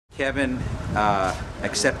Kevin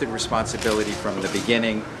accepted responsibility from the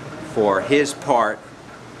beginning for his part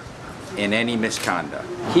in any misconduct.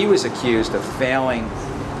 He was accused of failing,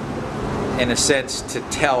 in a sense, to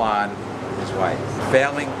tell on his wife,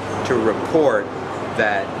 failing to report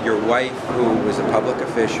that your wife, who was a public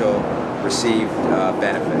official, received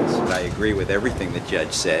benefits. I agree with everything the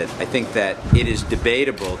judge said. I think that it is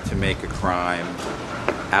debatable to make a crime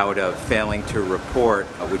out of failing to report,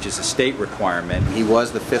 which is a state requirement. He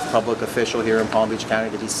was the 5th public official here in Palm Beach County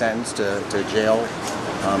that he sentenced to jail.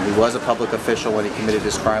 He was a public official when he committed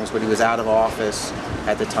his crimes, but he was out of office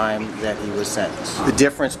at the time that he was sentenced. The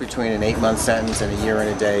difference between an 8-month sentence and a year and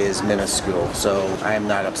a day is minuscule, so I am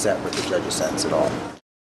not upset with the judge's sentence at all.